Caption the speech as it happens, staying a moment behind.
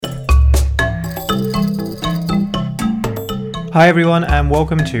Hi everyone and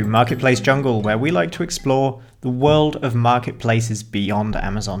welcome to Marketplace Jungle, where we like to explore the world of marketplaces beyond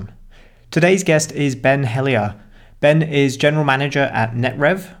Amazon. Today's guest is Ben Helyar. Ben is general manager at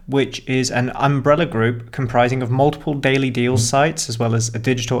NetRev, which is an umbrella group comprising of multiple daily deals sites as well as a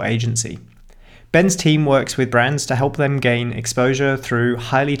digital agency. Ben's team works with brands to help them gain exposure through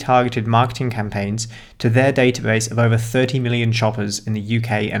highly targeted marketing campaigns to their database of over 30 million shoppers in the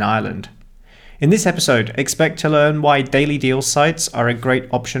UK and Ireland. In this episode, expect to learn why daily deals sites are a great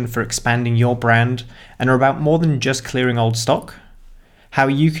option for expanding your brand and are about more than just clearing old stock, how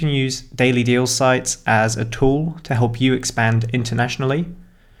you can use daily deals sites as a tool to help you expand internationally,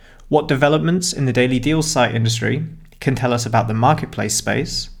 what developments in the daily deals site industry can tell us about the marketplace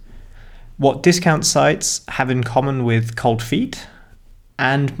space, what discount sites have in common with cold feet,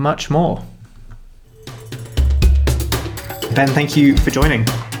 and much more. Ben, thank you for joining.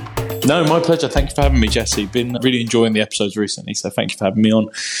 No, my pleasure. Thank you for having me, Jesse. Been really enjoying the episodes recently, so thank you for having me on.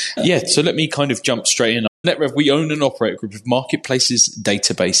 So let me kind of jump straight in. NetRev, we own and operate a group of marketplaces,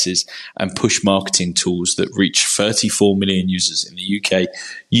 databases, and push marketing tools that reach 34 million users in the UK,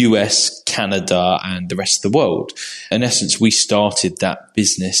 US, Canada, and the rest of the world. In essence, we started that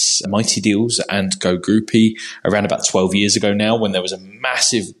business, MightyDeals and GoGroopie, around about 12 years ago now, when there was a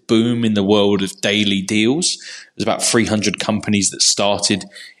massive boom in the world of daily deals. There's about 300 companies that started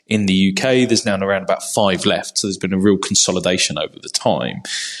in the UK. There's now around about 5 left. So there's been a real consolidation over the time.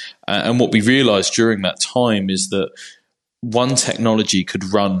 And what we realized during that time is that one technology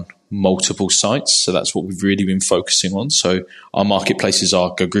could run multiple sites. So that's what we've really been focusing on. So our marketplaces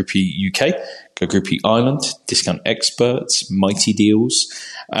are GoGroopie UK, GoGroopie Ireland, Discount Experts, MightyDeals.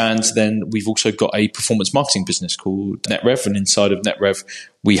 And then we've also got a performance marketing business called NetRev. And inside of NetRev,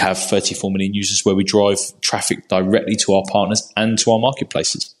 we have 34 million users where we drive traffic directly to our partners and to our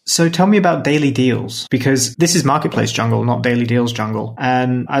marketplaces. So tell me about daily deals, because this is Marketplace Jungle, not Daily Deals Jungle.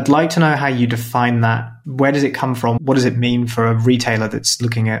 And I'd like to know how you define that. Where does it come from? What does it mean for a retailer that's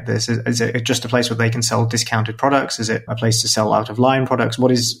looking at this? Is it just a place where they can sell discounted products? Is it a place to sell out of line products?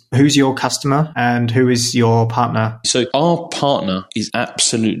 Who's your customer and who is your partner? So our partner is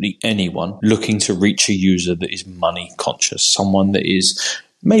absolutely anyone looking to reach a user that is money conscious, someone that is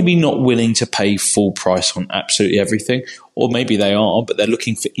maybe not willing to pay full price on absolutely everything, or maybe they are, but they're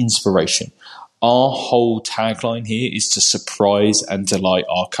looking for inspiration. Our whole tagline here is to surprise and delight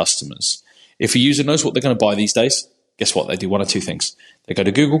our customers. If a user knows what they're going to buy these days, guess what? They do one of two things. They go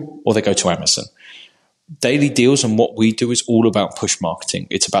to Google or they go to Amazon. Daily Deals and what we do is all about push marketing.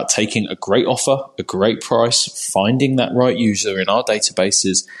 It's about taking a great offer, a great price, finding that right user in our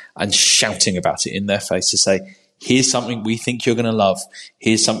databases and shouting about it in their face to say, here's something we think you're going to love.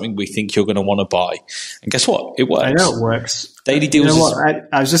 Here's something we think you're going to want to buy. And guess what? It works. I know it works. Daily Deals. You know what?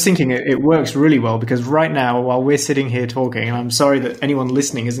 I was just thinking it works really well, because right now, while we're sitting here talking, and I'm sorry that anyone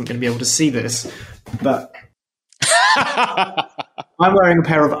listening isn't going to be able to see this, but I'm wearing a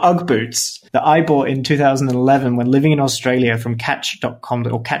pair of Ugg boots that I bought in 2011 when living in Australia from Catch.com,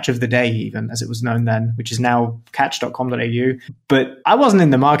 or Catch of the Day even, as it was known then, which is now catch.com.au. But I wasn't in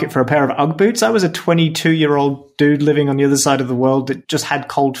the market for a pair of Ugg boots. I was a 22-year-old dude living on the other side of the world that just had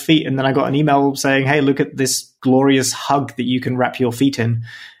cold feet. And then I got an email saying, hey, look at this glorious hug that you can wrap your feet in.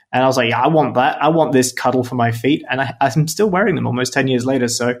 And I was like, yeah, I want that. I want this cuddle for my feet. And I'm still wearing them almost 10 years later,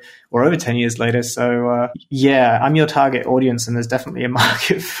 or over 10 years later. So, I'm your target audience, and there's definitely a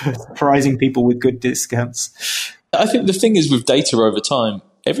market for surprising people with good discounts. I think the thing is with data over time,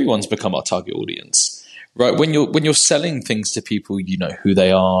 everyone's become our target audience. Right, when you're selling things to people, you know who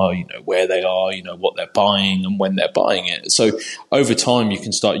they are, you know where they are, you know what they're buying and when they're buying it. So over time, you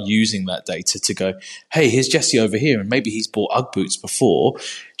can start using that data to go, hey, here's Jesse over here, and maybe he's bought Ugg boots before.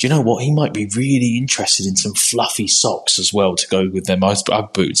 Do you know what? He might be really interested in some fluffy socks as well to go with them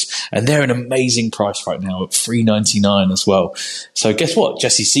Ugg boots, and they're an amazing price right now at $3.99 as well. So guess what?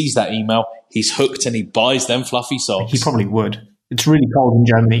 Jesse sees that email, he's hooked, and he buys them fluffy socks. He probably would. It's really cold in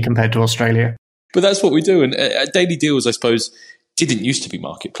Germany compared to Australia. But that's what we do. And Daily Deals, I suppose, didn't used to be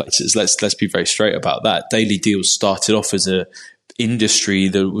marketplaces. Let's be very straight about that. Daily Deals started off as a industry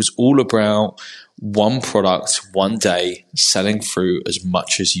that was all about one product, one day, selling through as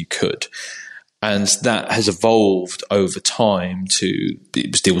much as you could. And that has evolved over time to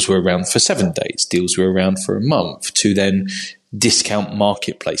deals were around for 7 days, deals were around for a month, to then discount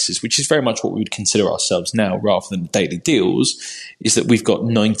marketplaces, which is very much what we would consider ourselves now rather than daily deals, is that we've got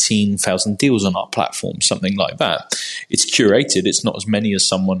 19,000 deals on our platform, something like that. It's curated. It's not as many as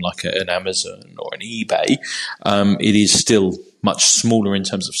someone like an Amazon or an eBay. It is still much smaller in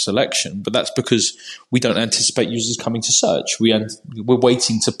terms of selection, but that's because we don't anticipate users coming to search. We're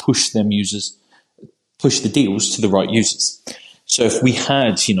waiting to push the deals to the right users. So if we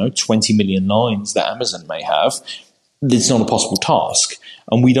had, 20 million lines that Amazon may have, it's not a possible task.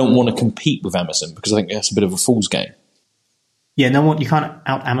 And we don't want to compete with Amazon because I think that's a bit of a fool's game. Yeah, no, you can't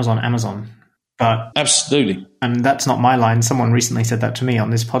out Amazon. But absolutely. And that's not my line. Someone recently said that to me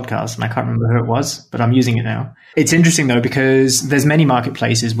on this podcast, and I can't remember who it was, but I'm using it now. It's interesting, though, because there's many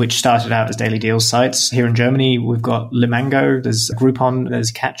marketplaces which started out as daily deals sites. Here in Germany, we've got Limango, there's Groupon,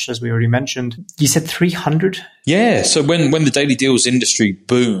 there's Catch, as we already mentioned. You said 300? Yeah, so when the daily deals industry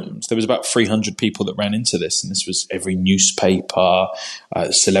boomed, there was about 300 people that ran into this, and this was every newspaper,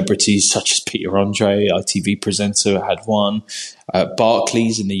 celebrities such as Peter Andre, ITV presenter had one.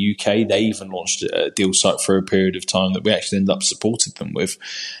 Barclays in the UK, they even launched a deal site for a period of time that we actually ended up supporting them with.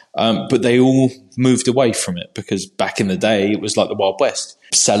 But they all moved away from it because back in the day, it was like the Wild West.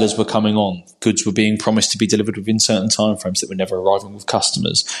 Sellers were coming on. Goods were being promised to be delivered within certain timeframes that were never arriving with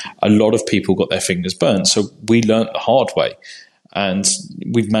customers. A lot of people got their fingers burnt. So we learnt the hard way. And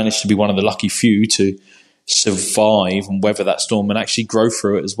we've managed to be one of the lucky few to survive and weather that storm and actually grow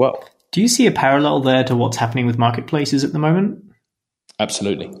through it as well. Do you see a parallel there to what's happening with marketplaces at the moment?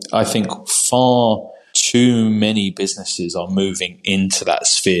 Absolutely. I think far too many businesses are moving into that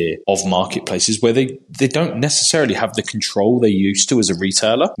sphere of marketplaces where they don't necessarily have the control they used to as a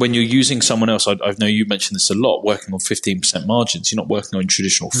retailer. When you're using someone else, I know you mentioned this a lot, working on 15% margins, you're not working on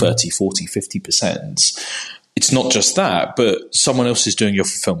traditional 30, 40, 50%. It's not just that, but someone else is doing your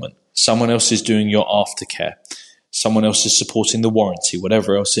fulfillment. Someone else is doing your aftercare. Someone else is supporting the warranty,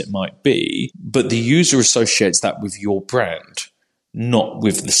 whatever else it might be. But the user associates that with your brand, not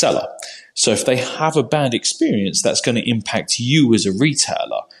with the seller. So if they have a bad experience, that's going to impact you as a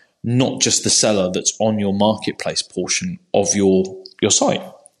retailer, not just the seller that's on your marketplace portion of your site.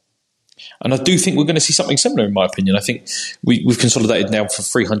 And I do think we're going to see something similar, in my opinion. I think we've consolidated now from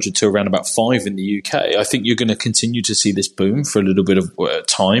 300 to around about 5 in the UK. I think you're going to continue to see this boom for a little bit of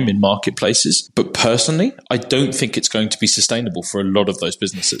time in marketplaces. But personally, I don't think it's going to be sustainable for a lot of those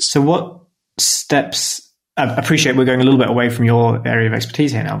businesses. So what steps... I appreciate we're going a little bit away from your area of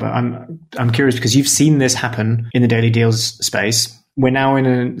expertise here now, but I'm curious because you've seen this happen in the daily deals space. We're now in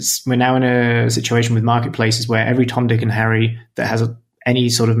a situation with marketplaces where every Tom, Dick, and Harry that has any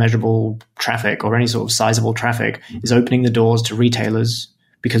sort of measurable traffic or any sort of sizable traffic is opening the doors to retailers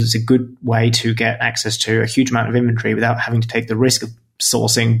because it's a good way to get access to a huge amount of inventory without having to take the risk of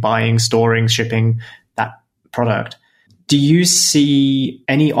sourcing, buying, storing, shipping that product. Do you see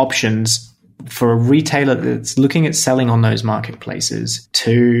any options for a retailer that's looking at selling on those marketplaces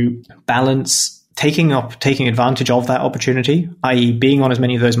to balance taking advantage of that opportunity, i.e. being on as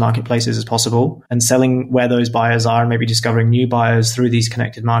many of those marketplaces as possible and selling where those buyers are and maybe discovering new buyers through these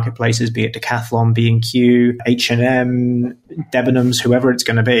connected marketplaces, be it Decathlon, B&Q, H&M, Debenhams, whoever it's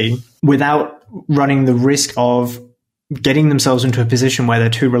going to be, without running the risk of getting themselves into a position where they're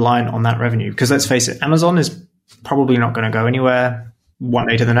too reliant on that revenue? Because let's face it, Amazon is probably not going to go anywhere one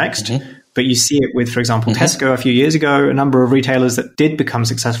day to the next. Mm-hmm. But you see it with, for example, Tesco a few years ago, a number of retailers that did become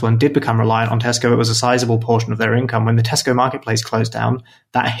successful and did become reliant on Tesco. It was a sizable portion of their income. When the Tesco marketplace closed down,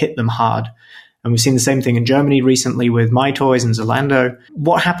 that hit them hard. And we've seen the same thing in Germany recently with MyToys and Zalando.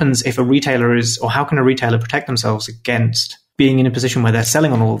 What happens if how can a retailer protect themselves against being in a position where they're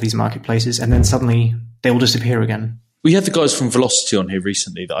selling on all of these marketplaces and then suddenly they will disappear again? We had the guys from Velocity on here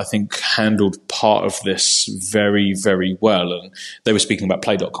recently that I think handled part of this very, very well. And they were speaking about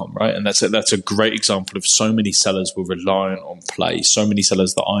Play.com, right? And that's a great example of so many sellers were reliant on Play. So many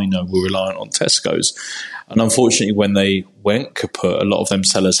sellers that I know were reliant on Tesco's. And unfortunately, when they went kaput, a lot of them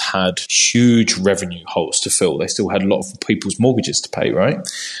sellers had huge revenue holes to fill. They still had a lot of people's mortgages to pay, right?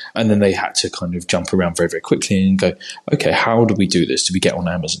 And then they had to kind of jump around very, very quickly and go, okay, how do we do this? Do we get on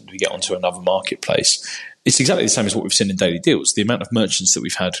Amazon? Do we get onto another marketplace? It's exactly the same as what we've seen in daily deals. The amount of merchants that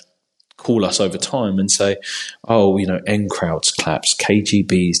we've had call us over time and say, oh, N-Crowd's collapsed,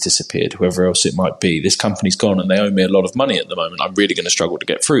 KGB's disappeared, whoever else it might be. This company's gone and they owe me a lot of money at the moment. I'm really going to struggle to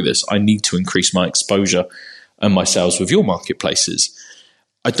get through this. I need to increase my exposure and my sales with your marketplaces.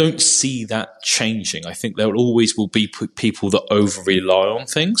 I don't see that changing. I think there always will be people that over-rely on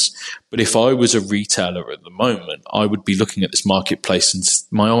things. But if I was a retailer at the moment, I would be looking at this marketplace and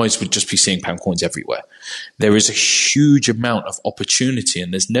my eyes would just be seeing pound coins everywhere. There is a huge amount of opportunity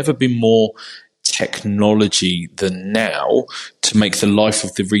and there's never been more technology than now to make the life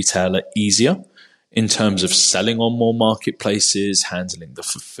of the retailer easier in terms of selling on more marketplaces, handling the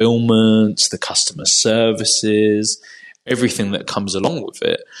fulfillment, the customer services, everything that comes along with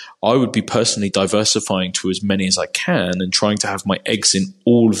it. I would be personally diversifying to as many as I can and trying to have my eggs in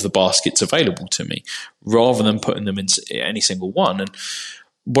all of the baskets available to me rather than putting them into any single one. And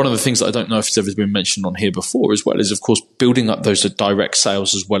one of the things that I don't know if it's ever been mentioned on here before as well is, of course, building up those direct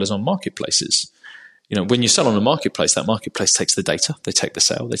sales as well as on marketplaces. When you sell on a marketplace, that marketplace takes the data, they take the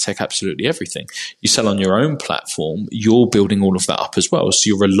sale, they take absolutely everything. You sell on your own platform, you're building all of that up as well. So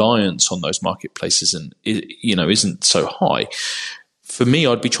your reliance on those marketplaces isn't so high. For me,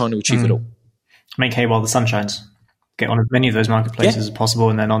 I'd be trying to achieve it all. Make hay while the sun shines. Get on as many of those marketplaces as possible,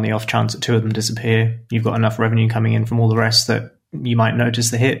 and then on the off chance that two of them disappear, you've got enough revenue coming in from all the rest that you might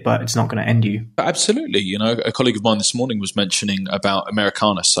notice the hit, but it's not going to end you. Absolutely. A colleague of mine this morning was mentioning about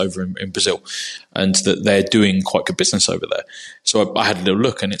Americanas over in Brazil, and that they're doing quite good business over there. So I had a little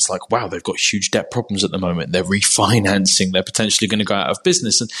look, and it's like, wow, they've got huge debt problems at the moment. They're refinancing. They're potentially going to go out of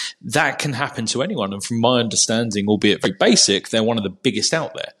business. And that can happen to anyone. And from my understanding, albeit very basic, they're one of the biggest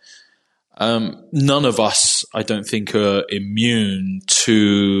out there. None of us, I don't think, are immune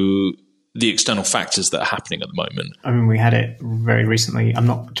to the external factors that are happening at the moment. I mean, we had it very recently.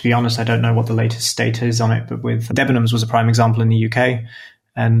 To be honest, I don't know what the latest state is on it, but with Debenhams was a prime example in the UK,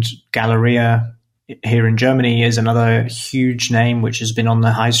 and Galleria here in Germany is another huge name which has been on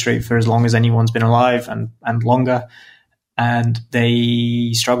the high street for as long as anyone's been alive and longer. And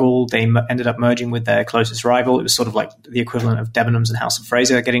they struggled. They ended up merging with their closest rival. It was sort of like the equivalent of Debenhams and House of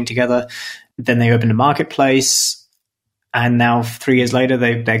Fraser getting together. Then they opened a marketplace. And now 3 years later,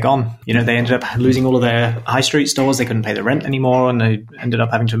 they're gone. They ended up losing all of their high street stores. They couldn't pay the rent anymore. And they ended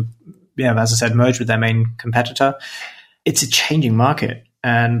up having to, as I said, merge with their main competitor. It's a changing market,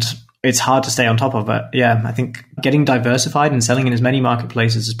 and it's hard to stay on top of it. Yeah, I think getting diversified and selling in as many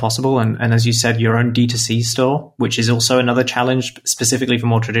marketplaces as possible. And as you said, your own D2C store, which is also another challenge specifically for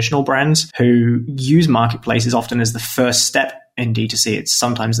more traditional brands who use marketplaces often as the first step in D2C. It's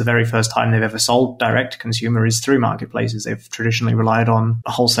sometimes the very first time they've ever sold direct to consumer is through marketplaces. They've traditionally relied on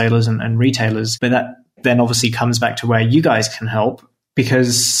wholesalers and retailers. But that then obviously comes back to where you guys can help,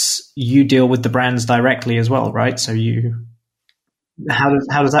 because you deal with the brands directly as well, right? So how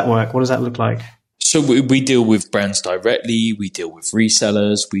does that work? What does that look like? So we deal with brands directly, we deal with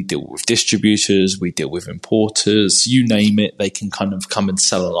resellers, we deal with distributors, we deal with importers, you name it, they can kind of come and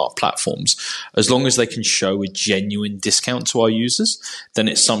sell on our platforms. As long as they can show a genuine discount to our users, then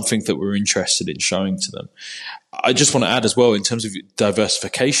it's something that we're interested in showing to them. I just want to add as well, in terms of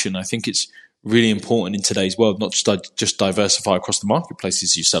diversification, I think it's really important in today's world, not just diversify across the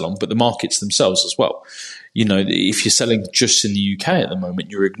marketplaces you sell on, but the markets themselves as well. If you're selling just in the UK at the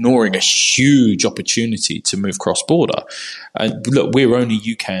moment, you're ignoring a huge opportunity to move cross-border. And look, we're only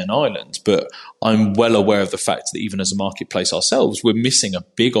UK and Ireland, but I'm well aware of the fact that even as a marketplace ourselves, we're missing a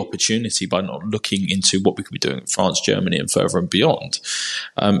big opportunity by not looking into what we could be doing in France, Germany, and further and beyond.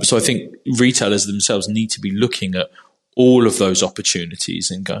 So I think retailers themselves need to be looking at all of those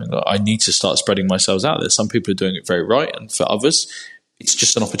opportunities and going, look, I need to start spreading myself out there. Some people are doing it very right, and for others, it's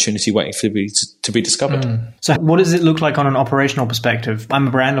just an opportunity waiting to be discovered. So what does it look like on an operational perspective? I'm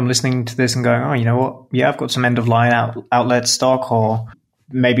a brand, I'm listening to this and going, oh, you know what? Yeah, I've got some end-of-line outlet stock, or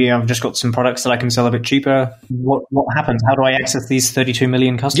maybe I've just got some products that I can sell a bit cheaper. What happens? How do I access these 32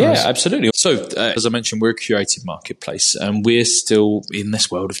 million customers? Yeah, absolutely. So as I mentioned, we're a curated marketplace, and we're still in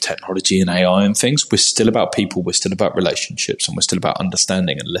this world of technology and AI and things. We're still about people, we're still about relationships, and we're still about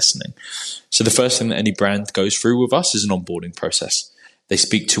understanding and listening. So the first thing that any brand goes through with us is an onboarding process. They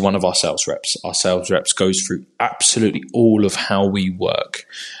speak to one of our sales reps. Our sales reps goes through absolutely all of how we work.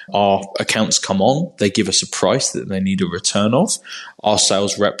 Our accounts come on. They give us a price that they need a return of. Our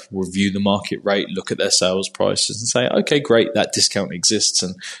sales rep review the market rate, look at their sales prices and say, okay, great, that discount exists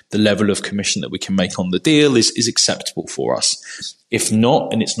and the level of commission that we can make on the deal is acceptable for us. If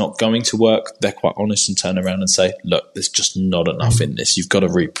not, and it's not going to work, they're quite honest and turn around and say, look, there's just not enough in this. You've got to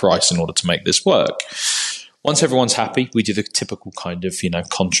reprice in order to make this work. Once everyone's happy, we do the typical kind of,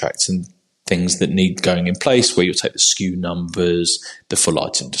 contracts and things that need going in place, where you'll take the SKU numbers, the full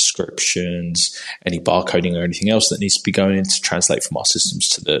item descriptions, any barcoding or anything else that needs to be going in to translate from our systems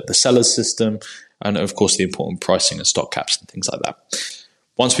to the seller's system, and of course the important pricing and stock caps and things like that.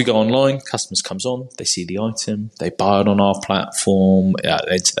 Once we go online, customers comes on, they see the item, they buy it on our platform, they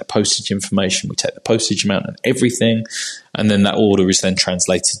enter their postage information, we take the postage amount and everything, and then that order is then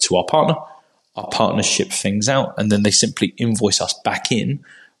translated to our partner. Our partners ship things out, and then they simply invoice us back in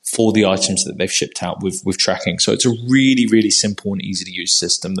for the items that they've shipped out with tracking. So it's a really, really simple and easy to use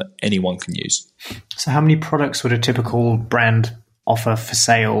system that anyone can use. So how many products would a typical brand offer for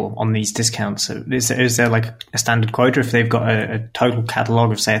sale on these discounts? Is there like a standard quota? If they've got a total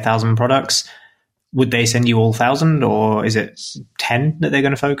catalog of, say, 1,000 products, would they send you all 1,000, or is it 10 that they're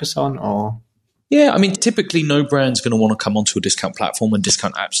going to focus on? Or yeah, I mean, typically no brand's going to want to come onto a discount platform and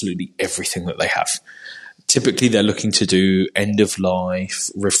discount absolutely everything that they have. Typically, they're looking to do end-of-life,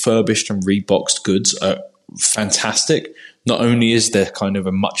 refurbished and reboxed goods are fantastic. Not only is there kind of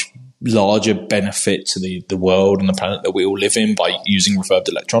a much larger benefit to the world and the planet that we all live in by using refurbed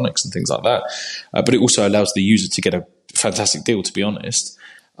electronics and things like that, but it also allows the user to get a fantastic deal, to be honest.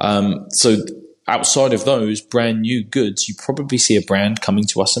 So outside of those brand new goods, you probably see a brand coming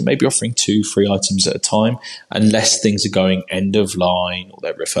to us and maybe offering 2-3 items at a time, unless things are going end of line or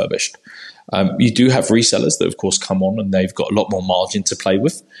they're refurbished. You do have resellers that, of course, come on and they've got a lot more margin to play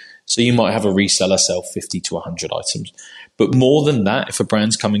with. So you might have a reseller sell 50 to 100 items. But more than that, if a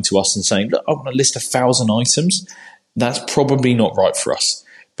brand's coming to us and saying, look, I want to list 1,000 items, that's probably not right for us,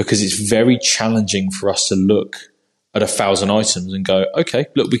 because it's very challenging for us to look at 1,000 items and go, okay,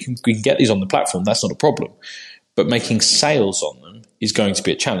 look, we can get these on the platform. That's not a problem. But making sales on them is going to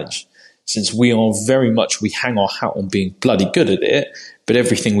be a challenge, since we are we hang our hat on being bloody good at it, but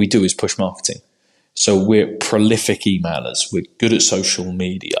everything we do is push marketing. So we're prolific emailers. We're good at social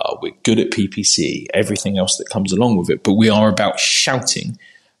media. We're good at PPC, everything else that comes along with it. But we are about shouting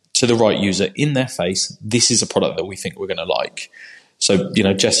to the right user in their face, this is a product that we think we're going to like. So,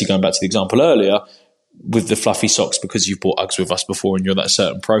 Jesse, going back to the example earlier with the fluffy socks, because you've bought Uggs with us before and you're that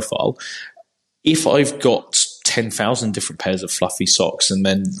certain profile, if I've got 10,000 different pairs of fluffy socks and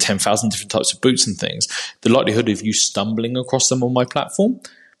then 10,000 different types of boots and things, the likelihood of you stumbling across them on my platform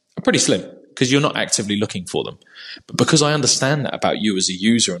are pretty slim, because you're not actively looking for them. But because I understand that about you as a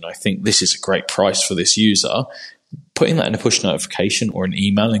user, and I think this is a great price for this user, putting that in a push notification or an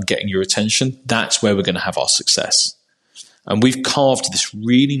email and getting your attention, that's where we're going to have our success. And we've carved this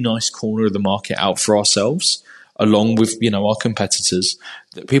really nice corner of the market out for ourselves, along with, our competitors,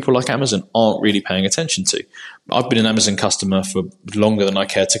 that people like Amazon aren't really paying attention to. I've been an Amazon customer for longer than I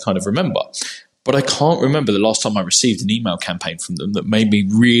care to kind of remember. But I can't remember the last time I received an email campaign from them that made me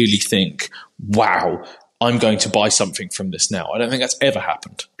really think, wow, I'm going to buy something from this now. I don't think that's ever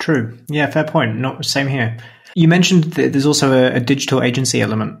happened. True. Yeah, fair point. Not same here. You mentioned that there's also a digital agency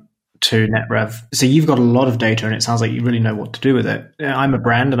element to NetRev. So you've got a lot of data and it sounds like you really know what to do with it. I'm a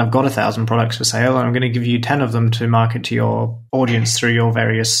brand and I've got 1,000 products for sale and I'm going to give you 10 of them to market to your audience through your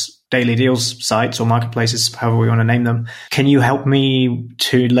various daily deals sites or marketplaces, however we want to name them. Can you help me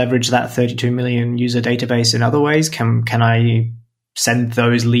to leverage that 32 million user database in other ways? Can I send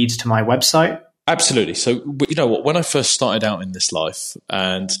those leads to my website? Absolutely. So, what? When I first started out in this life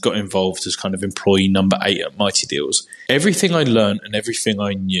and got involved as kind of employee number 8 at MightyDeals, everything I learned and everything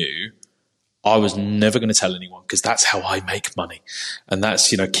I knew, I was never going to tell anyone, because that's how I make money. And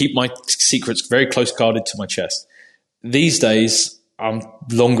that's, keep my secrets very close guarded to my chest. These days, I'm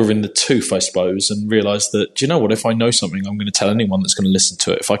longer in the tooth, I suppose, and realize that, do you know what? If I know something, I'm going to tell anyone that's going to listen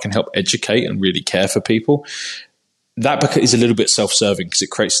to it. If I can help educate and really care for people, that is a little bit self-serving because it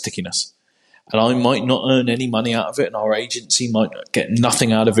creates stickiness. And I might not earn any money out of it, and our agency might get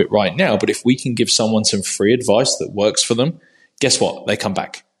nothing out of it right now. But if we can give someone some free advice that works for them, guess what? They come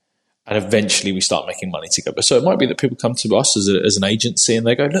back. And eventually we start making money together. So it might be that people come to us as an agency and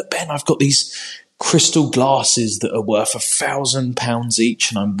they go, look, Ben, I've got these crystal glasses that are worth £1,000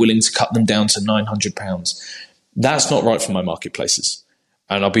 each, and I'm willing to cut them down to £900. That's not right for my marketplaces.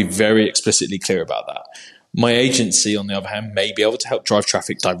 And I'll be very explicitly clear about that. My agency, on the other hand, may be able to help drive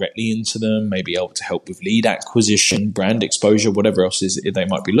traffic directly into them, may be able to help with lead acquisition, brand exposure, whatever else is they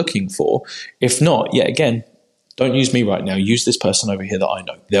might be looking for. If not, yet again, don't use me right now. Use this person over here that I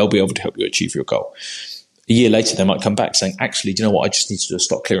know. They'll be able to help you achieve your goal. A year later, they might come back saying, actually, do you know what? I just need to do a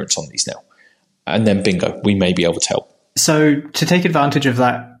stock clearance on these now. And then bingo, we may be able to help. So to take advantage of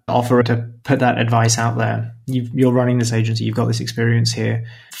that offer, to put that advice out there, you're running this agency, you've got this experience here.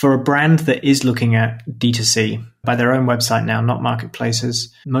 For a brand that is looking at D2C by their own website now, not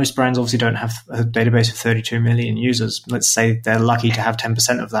marketplaces, most brands obviously don't have a database of 32 million users. Let's say they're lucky to have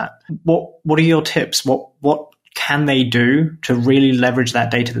 10% of that. What are your tips? What can they do to really leverage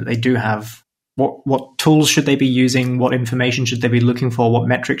that data that they do have? What tools should they be using? What information should they be looking for? What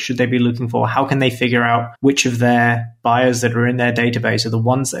metrics should they be looking for? How can they figure out which of their buyers that are in their database are the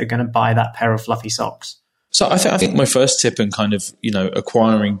ones that are going to buy that pair of fluffy socks? So I think my first tip in kind of,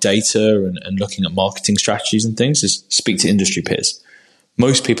 acquiring data and looking at marketing strategies and things is speak to industry peers.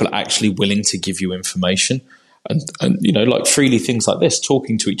 Most people are actually willing to give you information and like freely, things like this,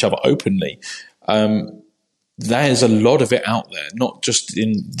 talking to each other openly. There's a lot of it out there, not just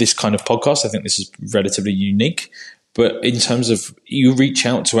in this kind of podcast. I think this is relatively unique, but in terms of you reach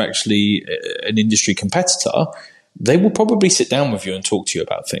out to actually an industry competitor, they will probably sit down with you and talk to you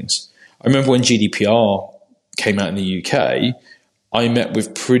about things. I remember when GDPR came out in the UK, I met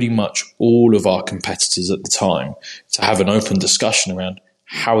with pretty much all of our competitors at the time to have an open discussion around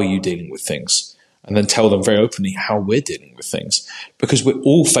how are you dealing with things. and then tell them very openly how we're dealing with things, because we're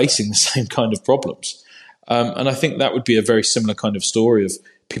all facing the same kind of problems. And I think that would be a very similar kind of story of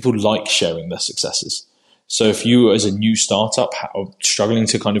people like sharing their successes. So if you, as a new startup, are struggling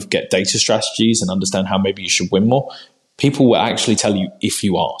to kind of get data strategies and understand how maybe you should win more, people will actually tell you if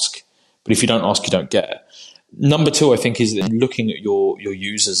you ask. But if you don't ask, you don't get it. Number two, I think, is looking at your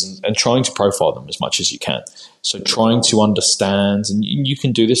users and trying to profile them as much as you can. So trying to understand, and you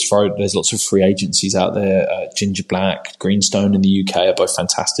can do this there's lots of free agencies out there. Ginger Black, Greenstone in the UK are both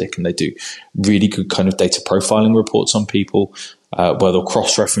fantastic, and they do really good kind of data profiling reports on people, where they'll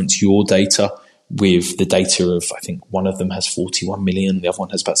cross-reference your data with the data of, I think one of them has 41 million, the other one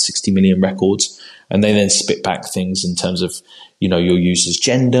has about 60 million records. And they then spit back things in terms of, your user's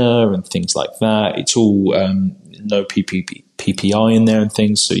gender and things like that. It's all no PPI in there and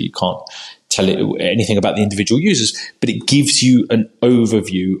things, so you can't tell it anything about the individual users, but it gives you an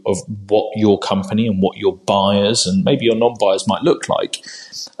overview of what your company and what your buyers and maybe your non-buyers might look like.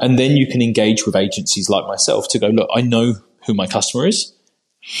 And then you can engage with agencies like myself to go, look, I know who my customer is.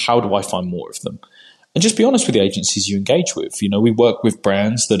 How do I find more of them? And just be honest with the agencies you engage with. We work with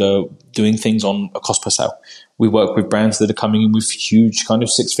brands that are doing things on a cost per sale. We work with brands that are coming in with huge kind of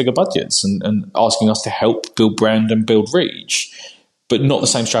 6-figure budgets and asking us to help build brand and build reach. But not the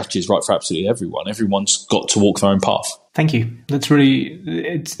same strategy is right for absolutely everyone. Everyone's got to walk their own path. Thank you. That's really,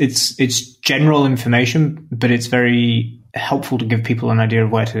 it's general information, but it's very helpful to give people an idea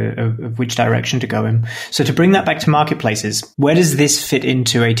of of which direction to go in. So to bring that back to marketplaces, where does this fit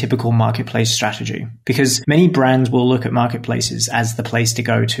into a typical marketplace strategy? Because many brands will look at marketplaces as the place to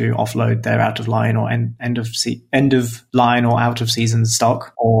go to offload their out of line or end of line or out of season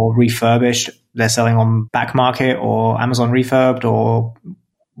stock, or refurbished. They're selling on back market or Amazon Refurbed or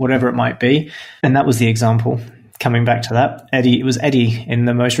whatever it might be. And that was the example. Coming back to that, it was Eddie in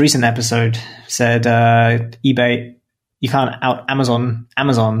the most recent episode said, eBay, you can't out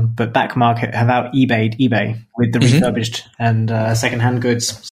Amazon, but back market have out eBayed eBay with the refurbished and secondhand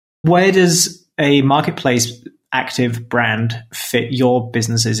goods. Where does a marketplace active brand fit your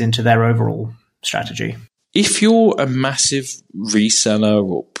businesses into their overall strategy? If you're a massive reseller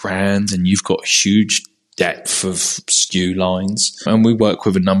or brand and you've got huge depth of SKU lines, and we work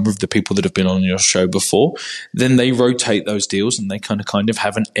with a number of the people that have been on your show before, then they rotate those deals and they kind of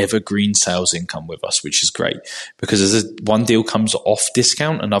have an evergreen sales income with us, which is great, because as one deal comes off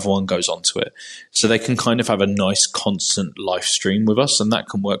discount, another one goes onto it. So they can kind of have a nice constant life stream with us, and that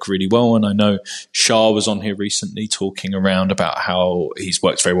can work really well. And I know Shah was on here recently talking around about how he's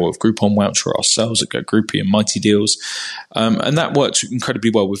worked very well with Groupon Voucher ourselves at GoGroopie and MightyDeals, and that works incredibly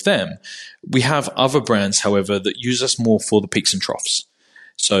well with them. We have other brands, however, that use us more for the peaks and troughs.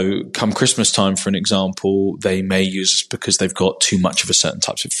 So come Christmas time, for an example, they may use us because they've got too much of a certain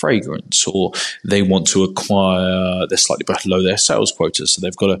type of fragrance, or they want to acquire, they're slightly below their sales quota, so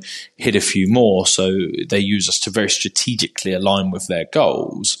they've got to hit a few more. So they use us to very strategically align with their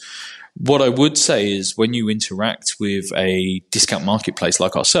goals. What I would say is when you interact with a discount marketplace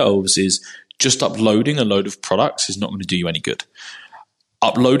like ourselves, is just uploading a load of products is not going to do you any good.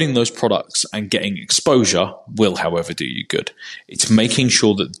 Uploading those products and getting exposure will, however, do you good. It's making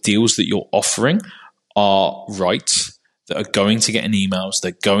sure that the deals that you're offering are right, that are going to get in emails,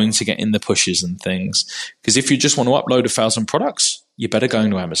 they're going to get in the pushes and things. Because if you just want to upload 1,000 products, you better go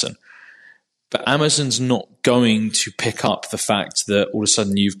into Amazon. But Amazon's not going to pick up the fact that all of a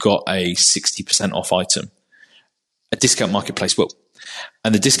sudden you've got a 60% off item. A discount marketplace will.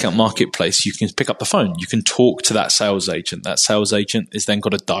 And the discount marketplace, you can pick up the phone. You can talk to that sales agent. That sales agent has then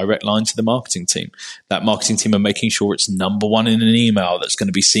got a direct line to the marketing team. That marketing team are making sure it's number one in an email that's going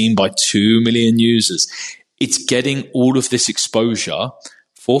to be seen by 2 million users. It's getting all of this exposure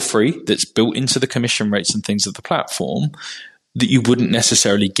for free that's built into the commission rates and things of the platform that you wouldn't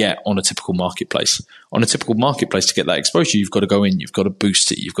necessarily get on a typical marketplace. On a typical marketplace, to get that exposure, you've got to go in, you've got to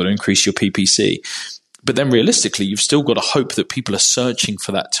boost it, you've got to increase your PPC. But then realistically, you've still got to hope that people are searching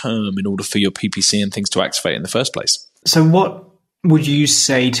for that term in order for your PPC and things to activate in the first place. So what would you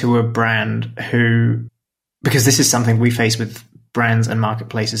say to a brand who, because this is something we face with brands and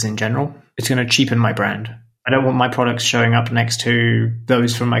marketplaces in general, it's going to cheapen my brand. I don't want my products showing up next to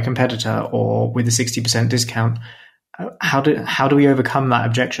those from my competitor or with a 60% discount. How do we overcome that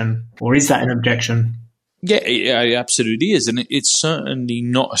objection? Or is that an objection? Yeah, it absolutely is. And it's certainly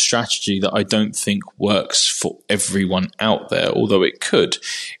not a strategy that I don't think works for everyone out there, although it could.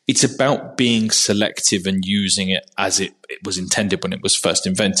 It's about being selective and using it as it was intended when it was first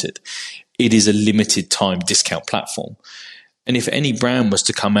invented. It is a limited time discount platform. And if any brand was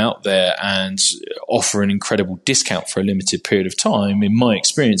to come out there and offer an incredible discount for a limited period of time, in my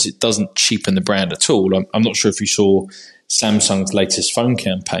experience, it doesn't cheapen the brand at all. I'm not sure if you saw Samsung's latest phone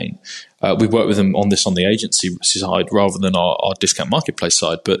campaign. We work with them on this on the agency side rather than our discount marketplace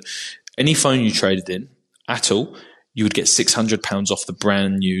side. But any phone you traded in at all, you would get £600 off the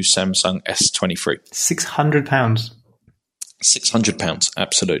brand new Samsung S23. £600? £600,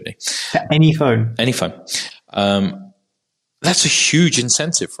 absolutely. For any phone? Any phone. That's a huge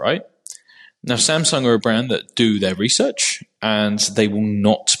incentive, right? Now, Samsung are a brand that do their research and they will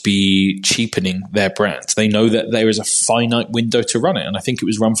not be cheapening their brand. They know that there is a finite window to run it. And I think it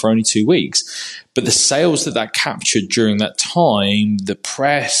was run for only 2 weeks. But the sales that captured during that time, the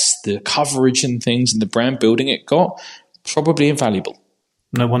press, the coverage and things, and the brand building it got, probably invaluable.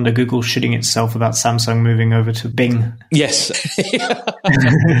 No wonder Google's shitting itself about Samsung moving over to Bing. Yes.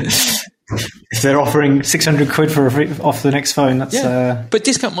 If they're offering 600 quid off the next phone, that's... Yeah. But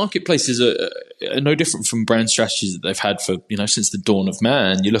discount marketplaces are no different from brand strategies that they've had for, since the dawn of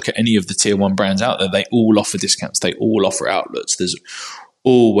man. You look at any of the tier one brands out there, they all offer discounts. They all offer outlets. There's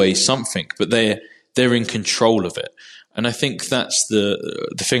always something, but they're in control of it. And I think that's the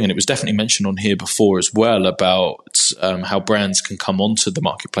thing, and it was definitely mentioned on here before as well about how brands can come onto the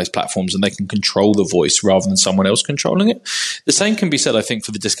marketplace platforms and they can control the voice rather than someone else controlling it. The same can be said, I think,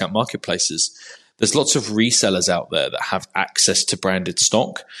 for the discount marketplaces. There's lots of resellers out there that have access to branded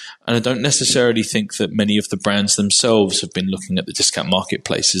stock, and I don't necessarily think that many of the brands themselves have been looking at the discount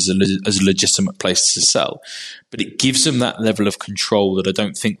marketplace as a legitimate place to sell. But it gives them that level of control that I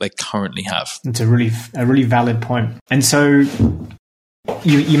don't think they currently have. It's a really valid point. And so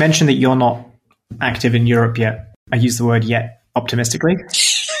you mentioned that you're not active in Europe yet. I use the word yet optimistically.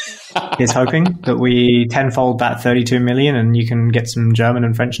 Here's hoping that we tenfold that 32 million and you can get some German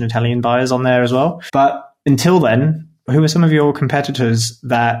and French and Italian buyers on there as well. But until then, who are some of your competitors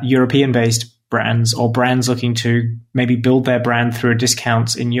that European-based brands or brands looking to maybe build their brand through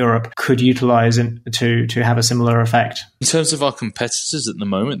discounts in Europe could utilize to have a similar effect? In terms of our competitors at the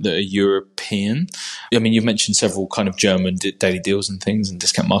moment that are European, I mean, you've mentioned several kind of German daily deals and things and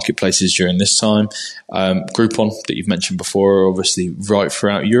discount marketplaces during this time. Groupon that you've mentioned before are obviously right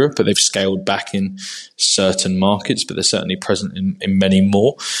throughout Europe, but they've scaled back in certain markets, but they're certainly present in many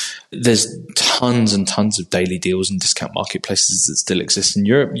more. There's tons and tons of daily deals and discount marketplaces that still exist in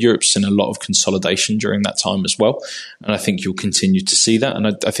Europe. Europe's seen a lot of consolidation during that time as well. And I think you'll continue to see that. And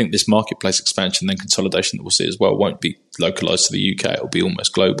I think this marketplace expansion and consolidation that we'll see as well won't be localized to the UK. It'll be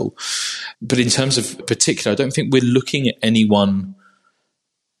almost global. But in terms of particular, I don't think we're looking at anyone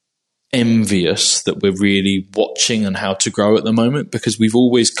envious that we're really watching and how to grow at the moment, because we've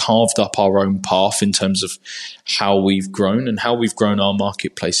always carved up our own path in terms of how we've grown, and how we've grown our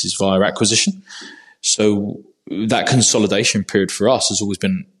marketplaces via acquisition. So that consolidation period for us has always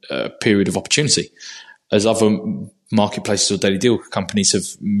been a period of opportunity. As other marketplaces or daily deal companies have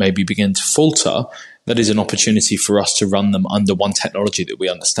maybe begun to falter, that is an opportunity for us to run them under one technology that we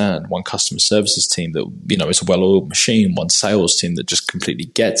understand, one customer services team that, is a well-oiled machine, one sales team that just completely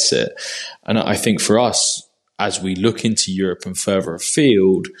gets it. And I think for us, as we look into Europe and further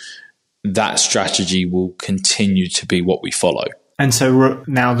afield, that strategy will continue to be what we follow. And so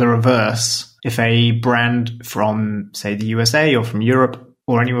now the reverse, if a brand from, say, the USA or from Europe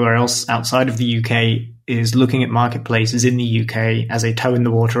or anywhere else outside of the UK is looking at marketplaces in the UK as a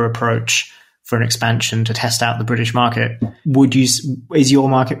toe-in-the-water approach for an expansion to test out the British market, is your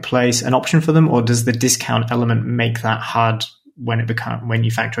marketplace an option for them, or does the discount element make that hard when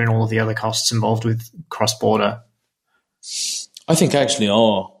you factor in all of the other costs involved with cross-border? I think actually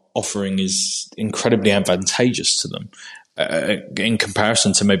our offering is incredibly advantageous to them in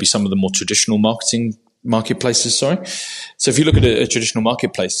comparison to maybe some of the more traditional marketplaces. So if you look at a traditional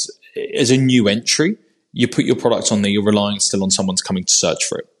marketplace, as a new entry, you put your product on there, you're relying still on someone's coming to search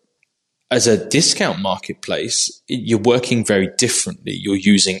for it. As a discount marketplace, you're working very differently. You're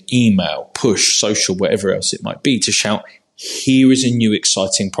using email, push, social, whatever else it might be to shout, here is a new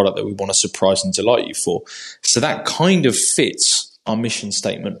exciting product that we want to surprise and delight you for. So that kind of fits our mission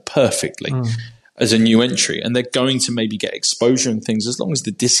statement perfectly as a new entry. And they're going to maybe get exposure and things as long as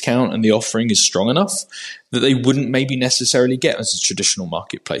the discount and the offering is strong enough that they wouldn't maybe necessarily get as a traditional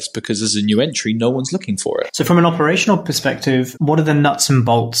marketplace, because as a new entry, no one's looking for it. So from an operational perspective, what are the nuts and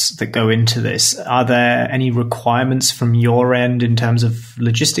bolts that go into this? Are there any requirements from your end in terms of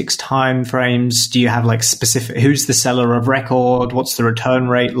logistics time frames? Do you have specific, who's the seller of record? What's the return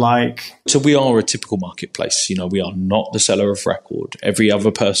rate like? So we are a typical marketplace. We are not the seller of record. Every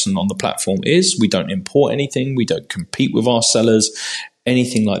other person on the platform is. We don't import anything. We don't compete with our sellers.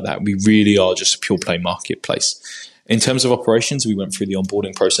 Anything like that. We really are just a pure play marketplace. In terms of operations, we went through the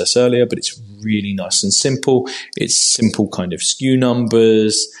onboarding process earlier, but it's really nice and simple. It's simple kind of SKU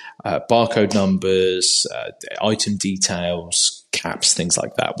numbers, barcode numbers, item details, caps, things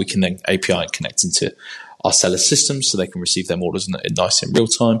like that. We can then API and connect into our seller systems so they can receive them orders nice in real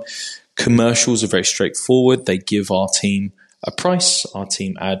time. Commercials are very straightforward. They give our team a price, our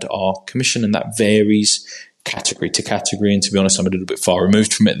team add our commission, and that varies category to category. And to be honest, I'm a little bit far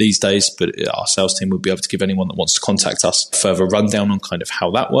removed from it these days, but our sales team will be able to give anyone that wants to contact us further rundown on kind of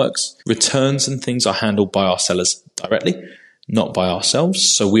how that works. Returns and things are handled by our sellers directly, not by ourselves.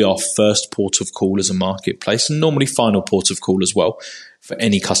 So we are first port of call as a marketplace, and normally final port of call as well for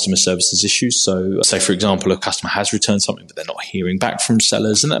any customer services issues. So say, for example, a customer has returned something, but they're not hearing back from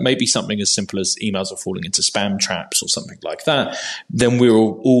sellers, and that may be something as simple as emails are falling into spam traps or something like that. Then we're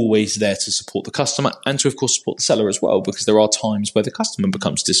always there to support the customer and to, of course, support the seller as well, because there are times where the customer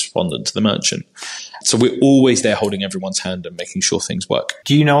becomes despondent to the merchant. So we're always there holding everyone's hand and making sure things work.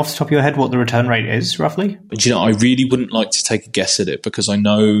 Do you know off the top of your head what the return rate is, roughly? But, I really wouldn't like to take a guess at it because I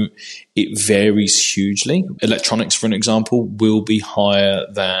know it varies hugely. Electronics, for an example, will be higher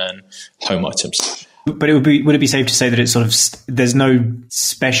than home items. But would it be safe to say that it's sort of there's no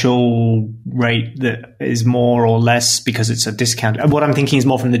special rate that is more or less because it's a discount? What I'm thinking is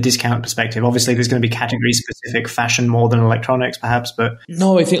more from the discount perspective. Obviously, there's going to be category specific, fashion more than electronics, perhaps. But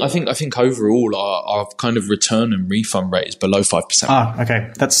no, I think overall our kind of return and refund rate is below 5%.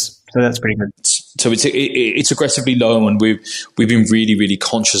 Okay, that's pretty good. So it's aggressively low, and we've been really, really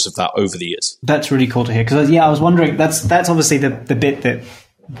conscious of that over the years. That's really cool to hear because I was wondering that's obviously the bit that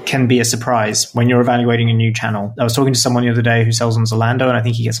can be a surprise when you're evaluating a new channel. I was talking to someone the other day who sells on Zalando, and I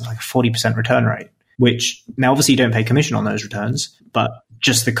think he gets like a 40% return rate, which now obviously you don't pay commission on those returns, but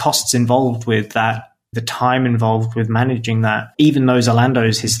just the costs involved with that, the time involved with managing that, even though Zalando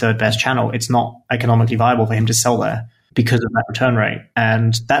is his third best channel, it's not economically viable for him to sell there because of that return rate.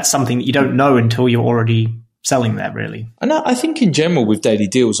 And that's something that you don't know until you're already selling there, really. And I think in general with daily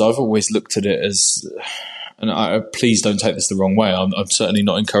deals, I've always looked at it as... And please don't take this the wrong way. I'm certainly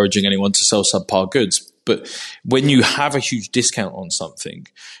not encouraging anyone to sell subpar goods. But when you have a huge discount on something,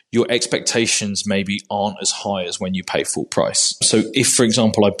 your expectations maybe aren't as high as when you pay full price. So if, for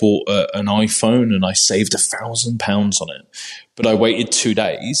example, I bought an iPhone and I saved £1,000 on it, but I waited 2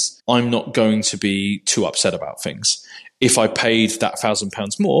 days, I'm not going to be too upset about things. If I paid that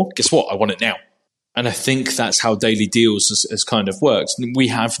 £1,000 more, guess what? I want it now. And I think that's how daily deals has kind of worked. We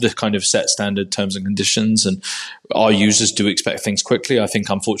have the kind of set standard terms and conditions, and our users do expect things quickly. I think,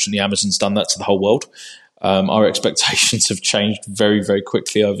 unfortunately, Amazon's done that to the whole world. Our expectations have changed very, very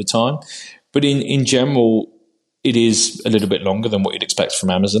quickly over time. But in general, it is a little bit longer than what you'd expect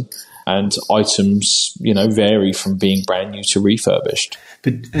from Amazon. And items, vary from being brand new to refurbished.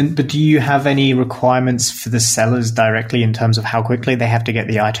 But do you have any requirements for the sellers directly in terms of how quickly they have to get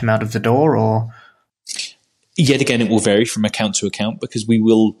the item out of the door, or... Yet again, it will vary from account to account because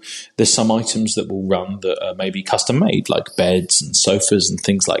there's some items that will run that are maybe custom made, like beds and sofas and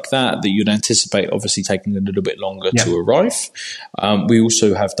things like that you'd anticipate obviously taking a little bit longer to arrive. We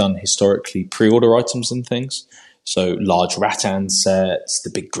also have done historically pre-order items and things. So large rattan sets, the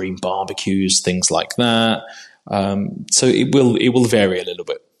big green barbecues, things like that. So it will vary a little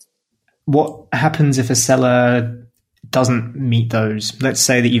bit. What happens if a seller doesn't meet those? Let's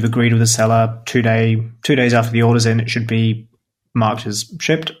say that you've agreed with the seller 2 days after the order's in, it should be marked as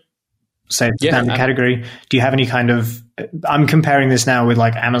shipped, say standard category. Do you have any kind of, I'm comparing this now with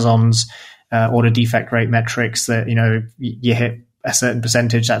like Amazon's order defect rate metrics that, you hit a certain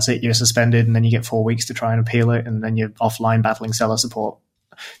percentage, that's it, you're suspended, and then you get 4 weeks to try and appeal it, and then you're offline battling seller support.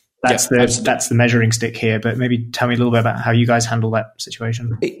 That's the measuring stick here, but maybe tell me a little bit about how you guys handle that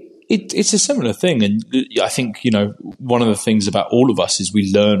situation. It's a similar thing. And I think, one of the things about all of us is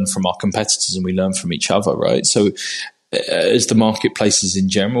we learn from our competitors and we learn from each other, right? So as the marketplaces in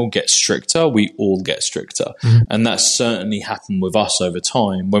general get stricter, we all get stricter. Mm-hmm. And that's certainly happened with us over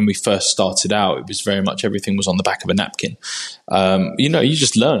time. When we first started out, it was very much everything was on the back of a napkin. You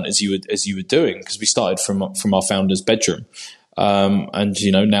just learn as you were doing, because we started from our founder's bedroom. And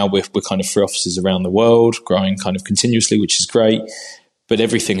now we're kind of 3 offices around the world, growing kind of continuously, which is great. But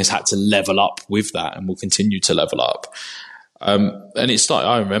everything has had to level up with that and will continue to level up. And it's like,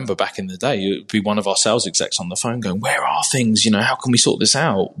 I remember back in the day, it would be one of our sales execs on the phone going, where are things? How can we sort this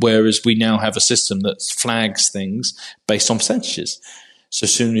out? Whereas we now have a system that flags things based on percentages. So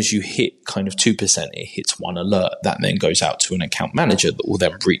as soon as you hit kind of 2%, it hits one alert that then goes out to an account manager that will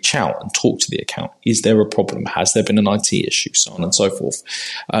then reach out and talk to the account. Is there a problem? Has there been an IT issue? So on and so forth.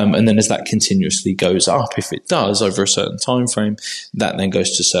 And then as that continuously goes up, if it does over a certain time frame, that then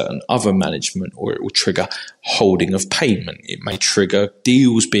goes to certain other management, or it will trigger holding of payment. It may trigger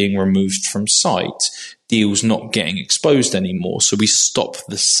deals being removed from site, deals not getting exposed anymore. So we stop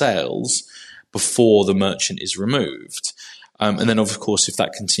the sales before the merchant is removed. And then, of course, if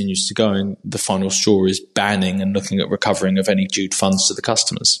that continues to go, and the final straw is banning and looking at recovering of any due funds to the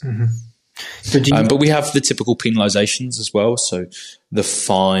customers. Mm-hmm. So but we have the typical penalizations as well. So the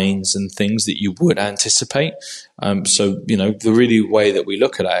fines and things that you would anticipate. So, the really way that we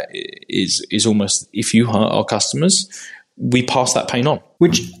look at it is almost, if you hurt our customers, we pass that pain on.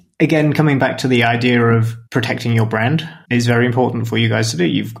 Which, again, coming back to the idea of protecting your brand, is very important for you guys to do.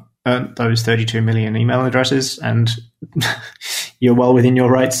 You've earned those 32 million email addresses, and you're well within your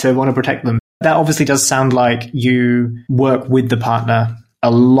rights to want to protect them. That obviously does sound like you work with the partner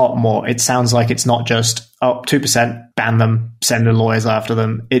a lot more. It sounds like it's not just, 2%, ban them, send the lawyers after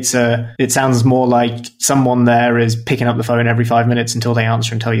them. It sounds more like someone there is picking up the phone every 5 minutes until they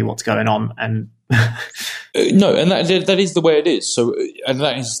answer and tell you what's going on. And no, and that is the way it is. So, and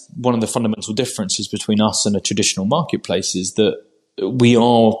that is one of the fundamental differences between us and a traditional marketplace, is that we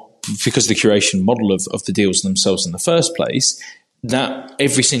are, because the curation model of the deals themselves in the first place, that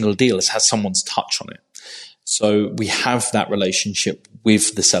every single deal has someone's touch on it. So we have that relationship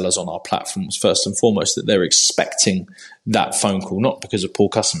with the sellers on our platforms, first and foremost, that they're expecting that phone call, not because of poor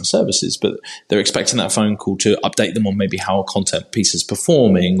customer services, but they're expecting that phone call to update them on maybe how a content piece is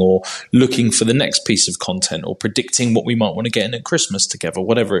performing, or looking for the next piece of content, or predicting what we might want to get in at Christmas together,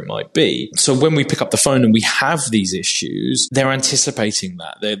 whatever it might be. So when we pick up the phone and we have these issues, they're anticipating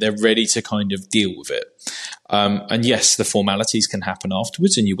that. They're ready to kind of deal with it. And yes, the formalities can happen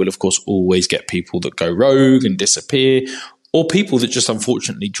afterwards, and you will, of course, always get people that go rogue and disappear, or people that just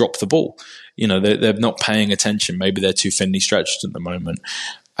unfortunately drop the ball. They're not paying attention. Maybe they're too thinly stretched at the moment.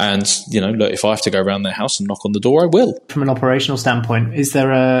 And, look, if I have to go around their house and knock on the door, I will. From an operational standpoint,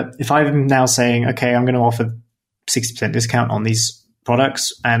 if I'm now saying, okay, I'm going to offer 60% discount on these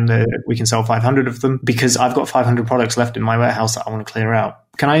products, and we can sell 500 of them because I've got 500 products left in my warehouse that I want to clear out.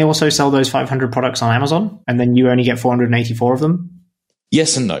 Can I also sell those 500 products on Amazon, and then you only get 484 of them?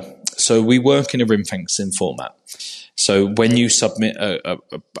 Yes and no. So we work in a ring-fencing format. So when you submit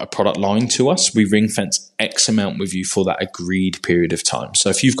a product line to us, we ring-fence X amount with you for that agreed period of time. So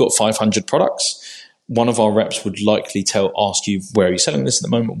if you've got 500 products, one of our reps would likely ask you, where are you selling this at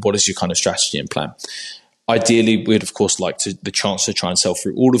the moment? What is your kind of strategy and plan? Ideally, we'd, of course, like the chance to try and sell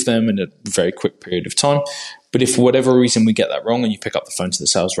through all of them in a very quick period of time. But if for whatever reason we get that wrong, and you pick up the phone to the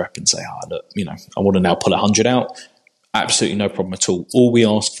sales rep and say, look, I want to now pull 100 out, absolutely no problem at all. All we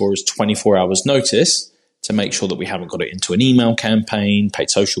ask for is 24 hours notice to make sure that we haven't got it into an email campaign, paid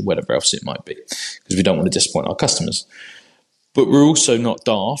social, whatever else it might be, because we don't want to disappoint our customers. But we're also not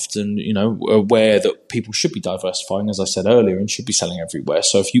daft, and aware that people should be diversifying, as I said earlier, and should be selling everywhere.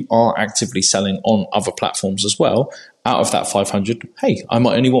 So if you are actively selling on other platforms as well, out of that 500, hey, I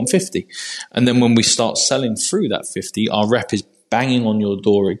might only want 50. And then when we start selling through that 50, our rep is banging on your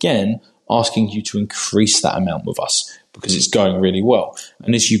door again, asking you to increase that amount with us, because it's going really well.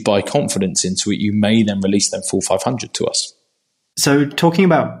 And as you buy confidence into it, you may then release them full 500 to us. So talking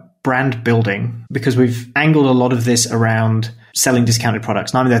about brand building, because we've angled a lot of this around selling discounted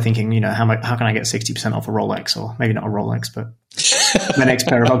products. Now I'm there thinking, how can I get 60% off a Rolex, or maybe not a Rolex, but the next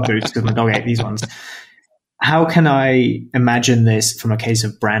pair of Ugg boots, because my dog ate these ones. How can I imagine this from a case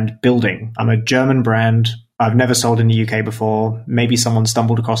of brand building? I'm a German brand. I've never sold in the UK before. Maybe someone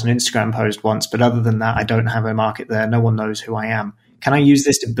stumbled across an Instagram post once, but other than that, I don't have a market there. No one knows who I am. Can I use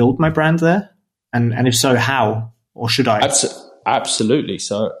this to build my brand there? And if so, how? Or should I? Absolutely.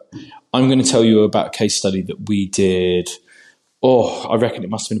 So I'm going to tell you about a case study that we did, I reckon it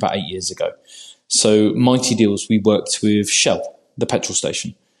must have been about 8 years ago. So MightyDeals, we worked with Shell, the petrol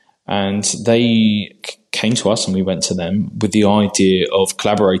station. And they came to us, and we went to them with the idea of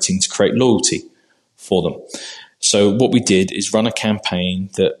collaborating to create loyalty for them. So what we did is run a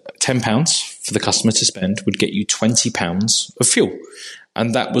campaign that £10 for the customer to spend would get you £20 of fuel.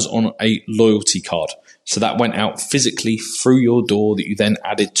 And that was on a loyalty card. So that went out physically through your door, that you then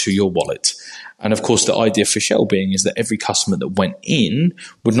added to your wallet. And of course, the idea for Shell being is that every customer that went in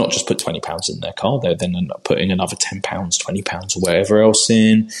would not just put £20 in their card. They'd then end up putting another £10, £20 or whatever else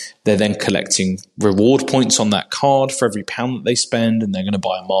in. They're then collecting reward points on that card for every £1 that they spend. And they're going to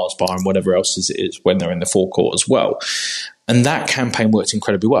buy a Mars bar and whatever else it is when they're in the forecourt as well. And that campaign worked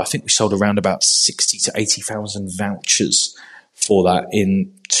incredibly well. I think we sold around about 60 to 80,000 vouchers for that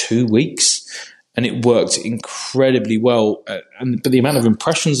in 2 weeks. And it worked incredibly well. But the amount of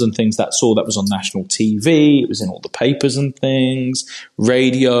impressions and things that was on national TV, it was in all the papers and things,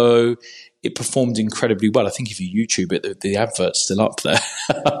 radio. It performed incredibly well. I think if you YouTube it, the advert's still up there.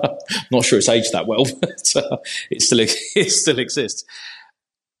 Not sure it's aged that well, but it still exists.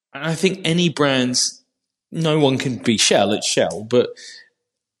 And I think any brands, no one can be Shell, it's Shell, but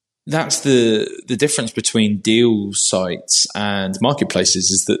that's the difference between deal sites and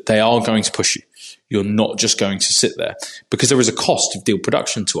marketplaces, is that they are going to push you. You're not just going to sit there, because there is a cost of deal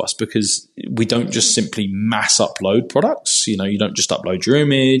production to us, because we don't just simply mass upload products. You don't just upload your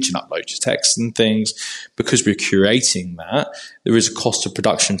image and upload your text and things. Because we're curating that, there is a cost of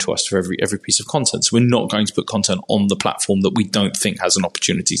production to us for every piece of content. So we're not going to put content on the platform that we don't think has an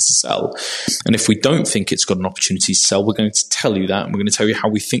opportunity to sell. And if we don't think it's got an opportunity to sell, we're going to tell you that, and we're going to tell you how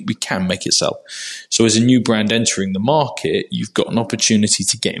we think we can make it sell. So as a new brand entering the market, you've got an opportunity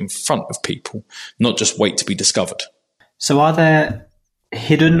to get in front of people, not just wait to be discovered. So are there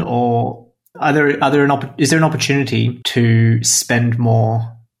hidden, or is there an opportunity to spend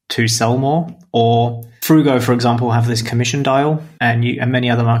more to sell more? Or Frugo, for example, have this commission dial, and many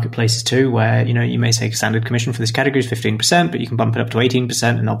other marketplaces too, where you may say standard commission for this category is 15%, but you can bump it up to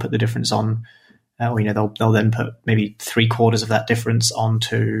 18%, and they'll put the difference on. They'll then put maybe 3/4 of that difference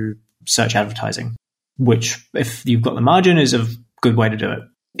onto search advertising, which, if you've got the margin, is a good way to do it.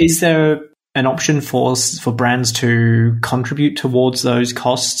 Is there an option for brands to contribute towards those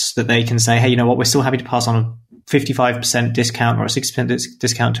costs, that they can say, hey, you know what, we're still happy to pass on a 55% discount or a 60%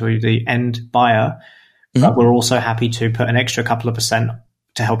 discount to the end buyer, but we're also happy to put an extra couple of percent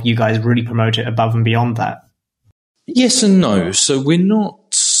to help you guys really promote it above and beyond that? Yes and no. So we're not,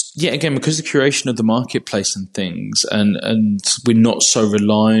 again, because the curation of the marketplace and things, and we're not so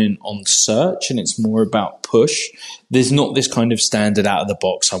reliant on search, and it's more about push. There's not this kind of standard out of the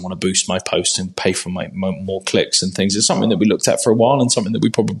box, I want to boost my post and pay for my more clicks and things. It's something that we looked at for a while, and something that we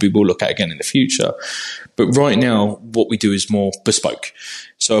probably will look at again in the future. But right now, what we do is more bespoke.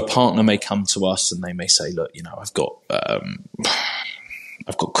 So a partner may come to us and they may say, look,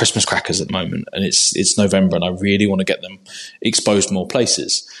 I've got Christmas crackers at the moment, and it's November, and I really want to get them exposed more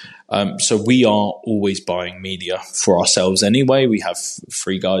places. So we are always buying media for ourselves anyway. We have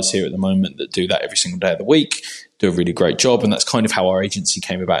 3 guys here at the moment that do that every single day of the week, do a really great job. And that's kind of how our agency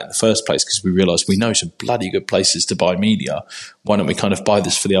came about in the first place, because we realized we know some bloody good places to buy media. Why don't we kind of buy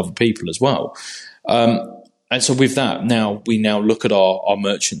this for the other people as well? And so with that, we now look at our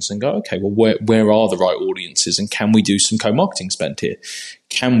merchants and go, okay, well, where are the right audiences, and can we do some co-marketing spend here?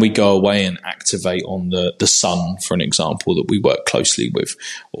 Can we go away and activate on the Sun, for an example, that we work closely with?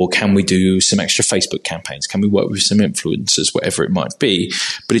 Or can we do some extra Facebook campaigns? Can we work with some influencers, whatever it might be?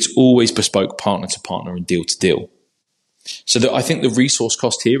 But it's always bespoke, partner to partner and deal to deal. So I think the resource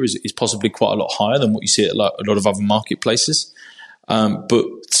cost here is possibly quite a lot higher than what you see at a lot of other marketplaces.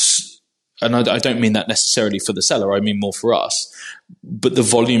 And I don't mean that necessarily for the seller, I mean more for us. But the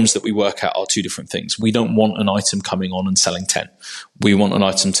volumes that we work at are 2 different things. We don't want an item coming on and selling 10. We want an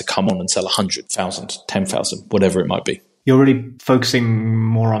item to come on and sell 100,000, 10,000, whatever it might be. You're really focusing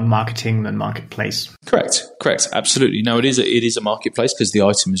more on marketing than marketplace. Correct. Absolutely. No, it is a marketplace, because the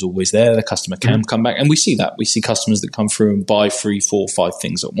item is always there. The customer can come back, and we see that. We see customers that come through and buy 3, 4, 5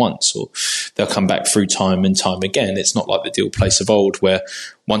 things at once, or they'll come back through time and time again. It's not like the deal place of old, where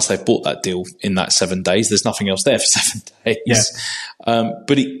once they've bought that deal in that 7 days, there's nothing else there for 7 days. Yeah.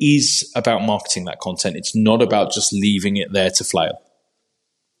 But it is about marketing that content. It's not about just leaving it there to flail.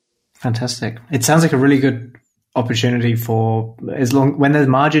 Fantastic. It sounds like a really good opportunity for, when the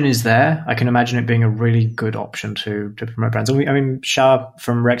margin is there, I can imagine it being a really good option to promote brands. Shah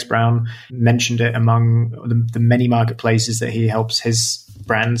from Rex Brown mentioned it among the many marketplaces that he helps his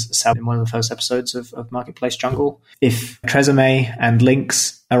brands sell in one of the first episodes of Marketplace Jungle. If Tresemme and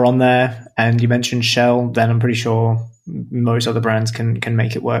Lynx are on there, and you mentioned Shell, then I'm pretty sure most other brands can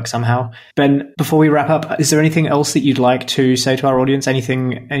make it work somehow. Ben, before we wrap up, is there anything else that you'd like to say to our audience?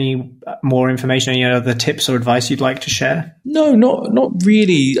 Any more information, any other tips or advice you'd like to share? No, not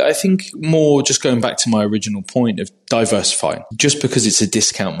really. I think more just going back to my original point of diversifying. Just because it's a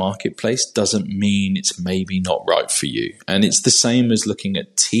discount marketplace doesn't mean it's maybe not right for you. And it's the same as looking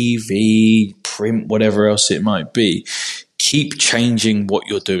at TV, print, whatever else it might be. Keep changing what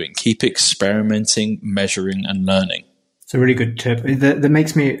you're doing. Keep experimenting, measuring, and learning. It's a really good tip. That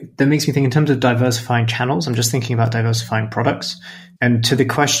makes me think in terms of diversifying channels. I'm just thinking about diversifying products. And to the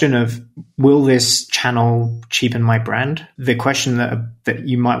question of, will this channel cheapen my brand? The question that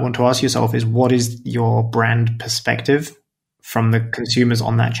you might want to ask yourself is, what is your brand perspective from the consumers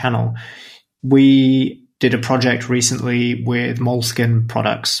on that channel? We did a project recently with Moleskine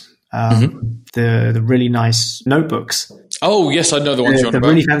products, the really nice notebooks. Oh, yes, I know the ones you're on about.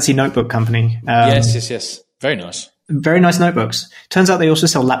 The really fancy notebook company. Yes. Very nice. Very nice notebooks. Turns out they also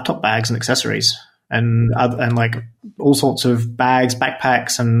sell laptop bags and accessories and like all sorts of bags,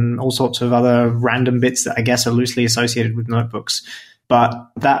 backpacks, and all sorts of other random bits that I guess are loosely associated with notebooks. But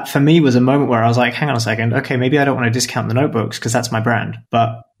that for me was a moment where I was like, hang on a second. Okay, maybe I don't want to discount the notebooks because that's my brand.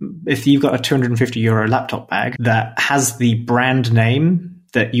 But if you've got a €250 laptop bag that has the brand name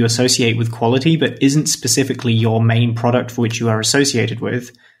that you associate with quality, but isn't specifically your main product for which you are associated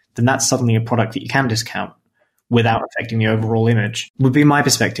with, then that's suddenly a product that you can discount without affecting the overall image, would be my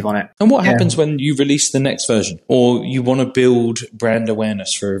perspective on it. And what happens when you release the next version or you want to build brand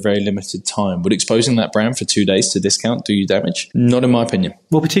awareness for a very limited time? Would exposing that brand for 2 days to discount do you damage? Not in my opinion.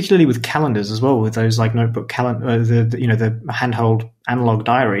 Well, particularly with calendars as well, with those like notebook calendar, the handheld analog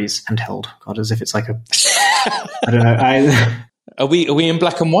diaries, handheld, God, as if it's like a, I don't know. Are we in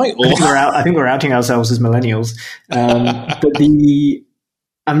black and white? Or? I think we're outing ourselves as millennials. But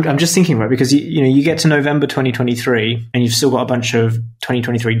I'm just thinking, right, because you get to November 2023 and you've still got a bunch of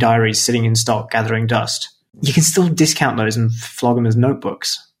 2023 diaries sitting in stock gathering dust. You can still discount those and flog them as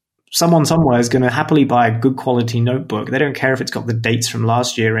notebooks. Someone somewhere is going to happily buy a good quality notebook. They don't care if it's got the dates from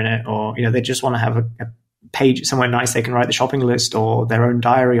last year in it, or they just want to have a page somewhere nice they can write the shopping list or their own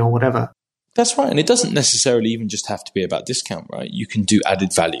diary or whatever. That's right. And it doesn't necessarily even just have to be about discount, right? You can do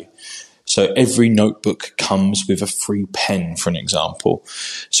added value. So every notebook comes with a free pen, for an example.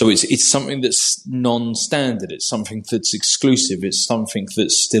 So it's something that's non-standard. It's something that's exclusive. It's something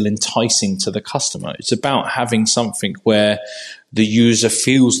that's still enticing to the customer. It's about having something where the user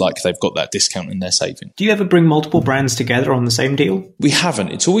feels like they've got that discount and they're saving. Do you ever bring multiple brands together on the same deal? We haven't.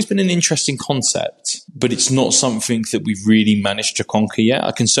 It's always been an interesting concept, but it's not something that we've really managed to conquer yet.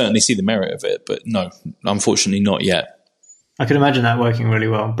 I can certainly see the merit of it, but no, unfortunately not yet. I can imagine that working really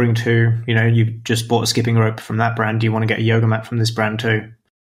well. Bring two, you just bought a skipping rope from that brand. Do you want to get a yoga mat from this brand too?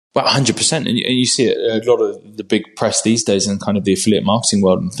 Well, 100%. And you see it, a lot of the big press these days in kind of the affiliate marketing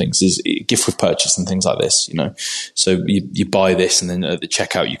world and things is gift with purchase and things like this, So you buy this and then at the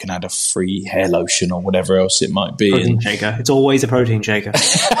checkout you can add a free hair lotion or whatever else it might be. Protein shaker. It's always a protein shaker.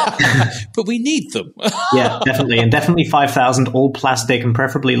 But we need them. Yeah, definitely. And definitely 5,000 all plastic and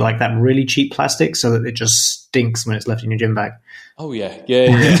preferably like that really cheap plastic so that it just stinks when it's left in your gym bag. Oh, yeah.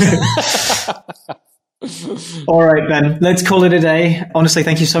 Yeah. All right, Ben, let's call it a day. Honestly,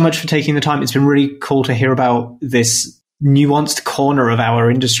 thank you so much for taking the time. It's been really cool to hear about this nuanced corner of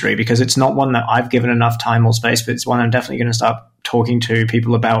our industry because it's not one that I've given enough time or space, but it's one I'm definitely going to start talking to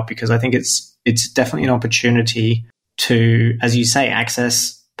people about because I think it's definitely an opportunity to, as you say,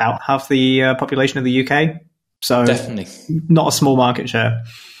 access about half the population of the UK. So definitely not a small market share.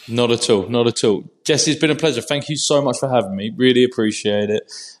 Not at all. Not at all. Jesse, it's been a pleasure. Thank you so much for having me. Really appreciate it.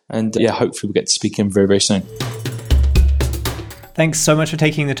 And hopefully we'll get to speak in very, very soon. Thanks so much for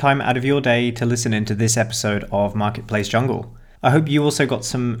taking the time out of your day to listen into this episode of Marketplace Jungle. I hope you also got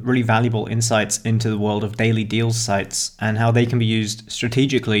some really valuable insights into the world of daily deals sites and how they can be used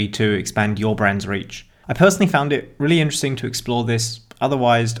strategically to expand your brand's reach. I personally found it really interesting to explore this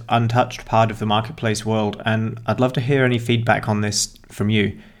otherwise untouched part of the marketplace world, and I'd love to hear any feedback on this from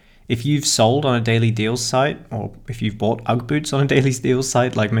you. If you've sold on a daily deals site, or if you've bought UGG boots on a daily deals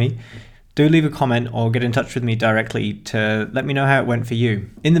site like me, do leave a comment or get in touch with me directly to let me know how it went for you.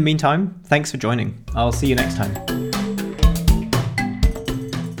 In the meantime, thanks for joining. I'll see you next time.